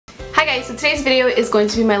Hi guys, so today's video is going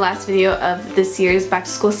to be my last video of this year's back to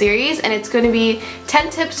school series, and it's going to be 10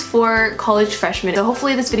 tips for college freshmen. So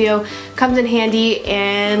hopefully this video comes in handy,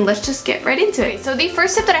 and let's just get right into it. So the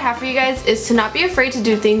first tip that I have for you guys is to not be afraid to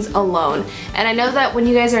do things alone. And I know that when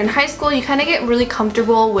you guys are in high school, you kind of get really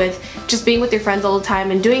comfortable with just being with your friends all the time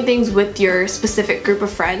and doing things with your specific group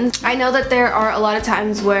of friends. I know that there are a lot of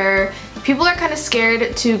times where people are kind of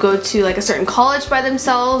scared to go to like a certain college by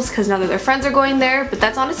themselves because now that their friends are going there, but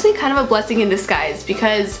that's honestly kind of a blessing in disguise,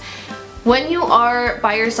 because when you are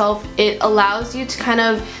by yourself, it allows you to kind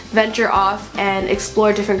of venture off and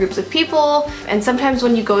explore different groups of people. And sometimes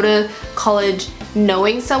when you go to college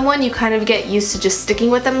knowing someone, you kind of get used to just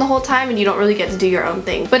sticking with them the whole time and you don't really get to do your own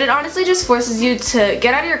thing. But it honestly just forces you to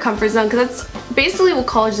get out of your comfort zone, because that's basically what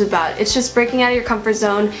college is about. It's just breaking out of your comfort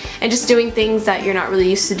zone and just doing things that you're not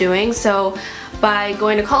really used to doing. So by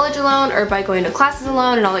going to college alone or by going to classes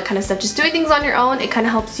alone and all that kind of stuff, just doing things on your own, it kind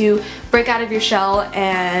of helps you break out of your shell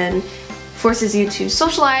and forces you to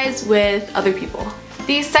socialize with other people.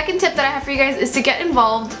 The second tip that I have for you guys is to get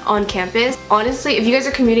involved on campus. Honestly, if you guys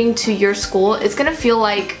are commuting to your school, it's gonna feel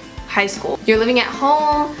like high school. You're living at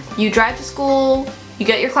home, you drive to school, you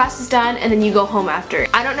get your classes done, and then you go home after.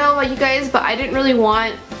 I don't know about you guys, but I didn't really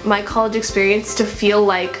want my college experience to feel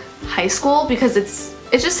like high school, because it's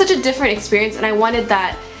just such a different experience, and I wanted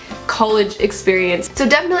that college experience. So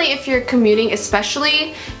definitely, if you're commuting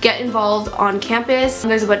especially, get involved on campus.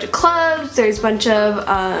 There's a bunch of clubs, there's a bunch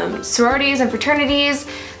of sororities and fraternities.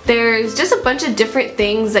 There's just a bunch of different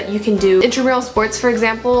things that you can do. Intramural sports, for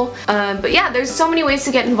example. But yeah, there's so many ways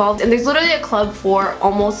to get involved, and there's literally a club for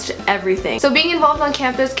almost everything. So being involved on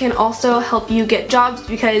campus can also help you get jobs,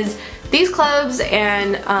 because these clubs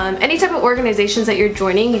and any type of organizations that you're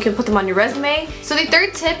joining, you can put them on your resume. So the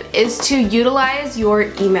third tip is to utilize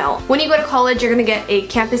your email. When you go to college, you're gonna get a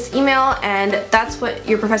campus email, and that's what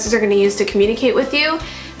your professors are gonna use to communicate with you.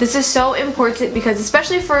 This is so important because,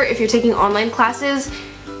 especially for if you're taking online classes,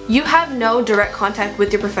 you have no direct contact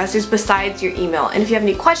with your professors besides your email. And if you have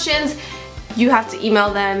any questions, you have to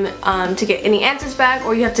email them to get any answers back,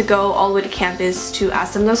 or you have to go all the way to campus to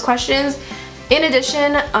ask them those questions. In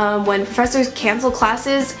addition, when professors cancel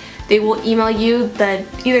classes, they will email you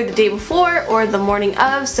either the day before or the morning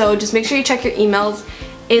of, so just make sure you check your emails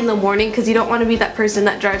in the morning, because you don't want to be that person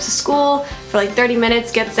that drives to school for like 30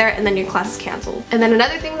 minutes, gets there, and then your class is canceled. And then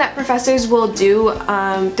another thing that professors will do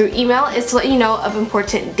through email is to let you know of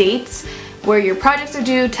important dates where your projects are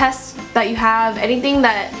due, tests that you have, anything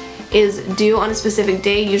that is due on a specific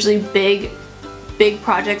day, usually big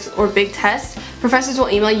projects or big tests. Professors will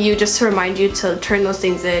email you just to remind you to turn those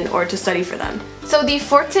things in or to study for them. So the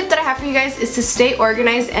fourth tip that I have for you guys is to stay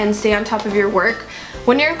organized and stay on top of your work.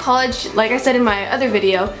 When you're in college, like I said in my other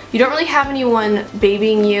video, you don't really have anyone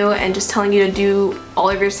babying you and just telling you to do all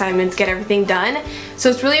of your assignments, get everything done. So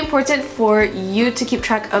it's really important for you to keep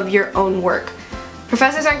track of your own work.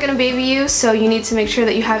 Professors aren't going to baby you, so you need to make sure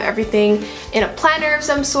that you have everything in a planner of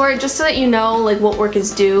some sort, just so that you know like what work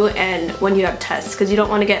is due and when you have tests, because you don't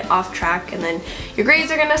want to get off track and then your grades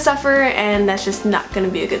are going to suffer, and that's just not going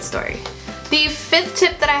to be a good story. The fifth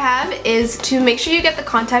tip that I have is to make sure you get the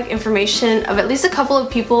contact information of at least a couple of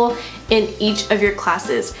people in each of your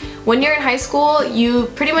classes. When you're in high school, you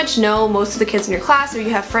pretty much know most of the kids in your class, or you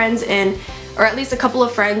have friends in, or at least a couple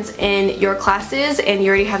of friends in your classes, and you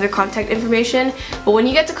already have their contact information. But when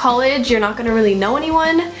you get to college, you're not going to really know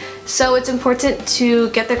anyone, so it's important to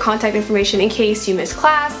get their contact information in case you miss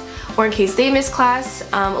class or in case they miss class.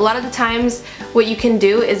 A lot of the times what you can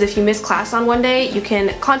do is, if you miss class on one day, you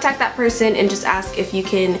can contact that person and just ask if you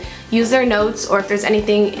can use their notes, or if there's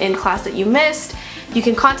anything in class that you missed, you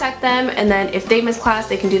can contact them, and then if they miss class,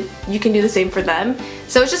 you can do the same for them.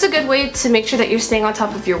 So it's just a good way to make sure that you're staying on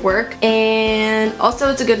top of your work, and also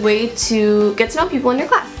it's a good way to get to know people in your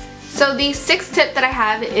class. So the sixth tip that I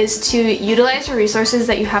have is to utilize your resources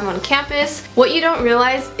that you have on campus. What you don't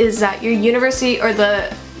realize is that your university, or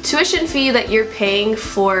the tuition fee that you're paying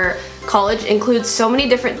for college, includes so many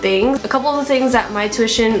different things. A couple of the things that my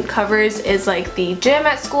tuition covers is like the gym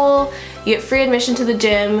at school. You get free admission to the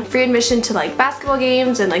gym, free admission to like basketball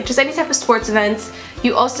games, and like just any type of sports events.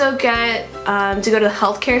 You also get to go to the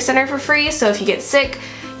healthcare center for free, so if you get sick,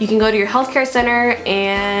 you can go to your healthcare center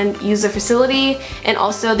and use the facility, and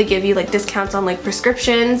also they give you like discounts on like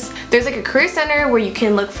prescriptions. There's like a career center where you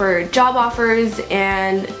can look for job offers,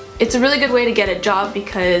 and it's a really good way to get a job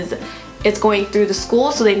because it's going through the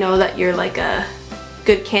school, so they know that you're like a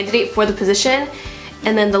good candidate for the position.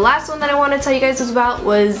 And then the last one that I want to tell you guys about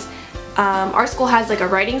was our school has like a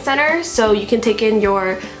writing center, so you can take in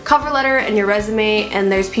your cover letter and your resume,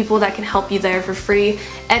 and there's people that can help you there for free,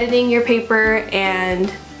 editing your paper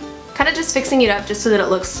and kind of just fixing it up just so that it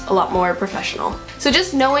looks a lot more professional. So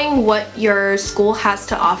just knowing what your school has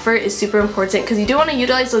to offer is super important because you do want to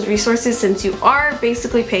utilize those resources since you are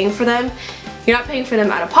basically paying for them. You're not paying for them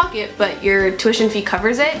out of pocket, but your tuition fee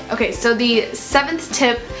covers it. Okay, so the 7th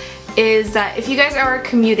tip is that if you guys are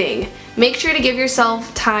commuting, make sure to give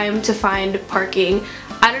yourself time to find parking.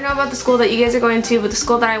 I don't know about the school that you guys are going to, but the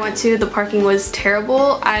school that I went to, the parking was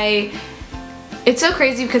terrible. It's so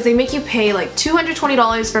crazy because they make you pay like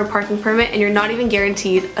 $220 for a parking permit and you're not even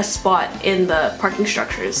guaranteed a spot in the parking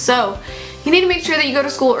structures. So you need to make sure that you go to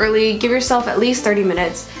school early, give yourself at least 30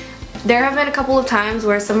 minutes. There have been a couple of times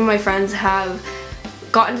where some of my friends have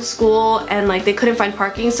gotten to school and like they couldn't find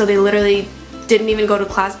parking, so they literally didn't even go to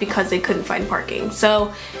class because they couldn't find parking.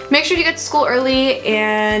 So make sure you get to school early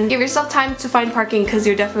and give yourself time to find parking because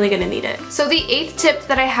you're definitely going to need it. So the 8th tip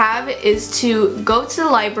that I have is to go to the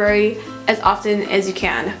library as often as you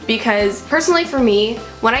can, because personally for me,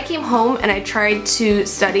 when I came home and I tried to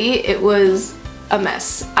study, it was a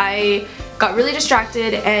mess. I got really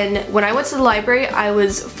distracted, and when I went to the library I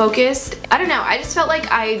was focused. I don't know, I just felt like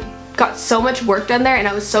I got so much work done there and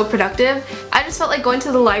I was so productive. I just felt like going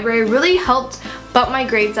to the library really helped bump my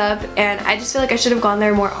grades up, and I just feel like I should have gone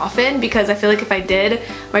there more often because I feel like if I did,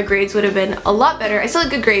 my grades would have been a lot better. I still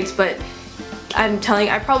had good grades, but I'm telling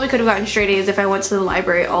you, I probably could have gotten straight A's if I went to the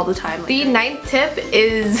library all the time. The 9th tip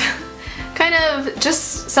is kind of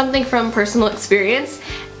just something from personal experience,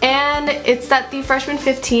 and it's that the freshman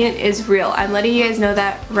 15 is real. I'm letting you guys know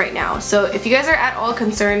that right now. So if you guys are at all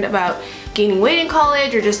concerned about gaining weight in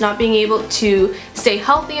college or just not being able to stay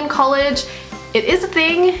healthy in college, it is a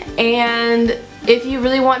thing, and if you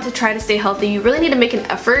really want to try to stay healthy, you really need to make an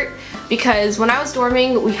effort, because when I was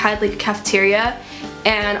dorming we had like a cafeteria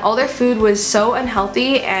and all their food was so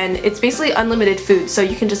unhealthy, and it's basically unlimited food, so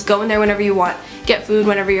you can just go in there whenever you want, get food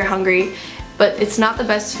whenever you're hungry, but it's not the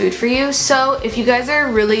best food for you. So if you guys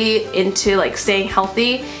are really into like staying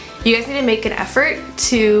healthy, you guys need to make an effort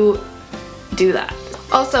to do that.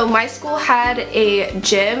 Also, my school had a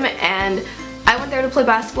gym and I went there to play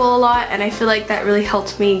basketball a lot, and I feel like that really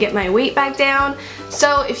helped me get my weight back down.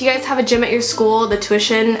 So if you guys have a gym at your school, the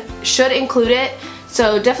tuition should include it.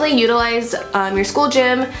 So definitely utilize your school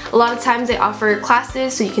gym. A lot of times they offer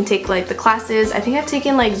classes, so you can take like the classes. I think I've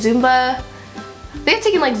taken like Zumba. They've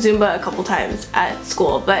taken like Zumba a couple times at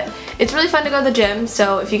school, but it's really fun to go to the gym.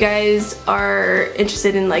 So if you guys are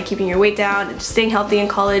interested in like keeping your weight down and just staying healthy in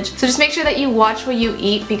college, so just make sure that you watch what you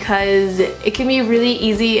eat, because it can be really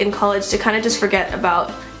easy in college to kind of just forget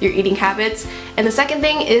about your eating habits. And the second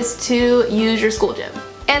thing is to use your school gym.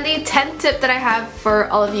 And the 10th tip that I have for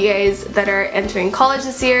all of you guys that are entering college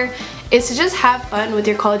this year is to just have fun with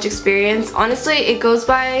your college experience. Honestly, it goes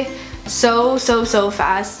by so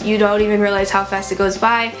fast. You don't even realize how fast it goes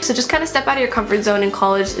by. So just kind of step out of your comfort zone in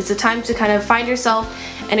college. It's a time to kind of find yourself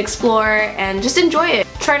and explore and just enjoy it.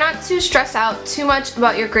 Try not to stress out too much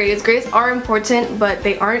about your grades. Grades are important, but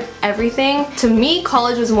they aren't everything. To me,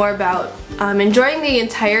 college was more about enjoying the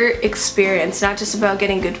entire experience, not just about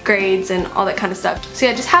getting good grades and all that kind of stuff. So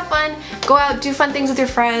yeah, just have fun, go out, do fun things with your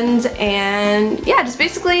friends, and yeah, just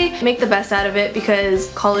basically make the best out of it,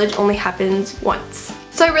 because college only happens once.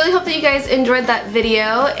 So I really hope that you guys enjoyed that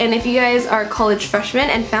video, and if you guys are college freshmen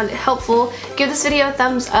and found it helpful, give this video a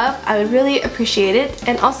thumbs up. I would really appreciate it.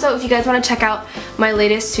 And also, if you guys want to check out my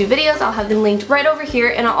latest 2 videos, I'll have them linked right over here,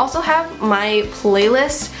 and I'll also have my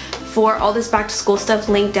playlist for all this back to school stuff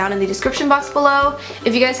linked down in the description box below.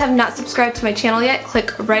 If you guys have not subscribed to my channel yet,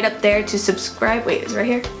 click right up there to subscribe. Wait, is it right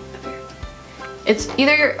here? Up here. It's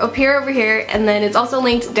either up here or over here, and then it's also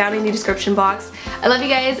linked down in the description box. I love you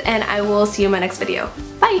guys, and I will see you in my next video.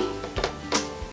 Bye!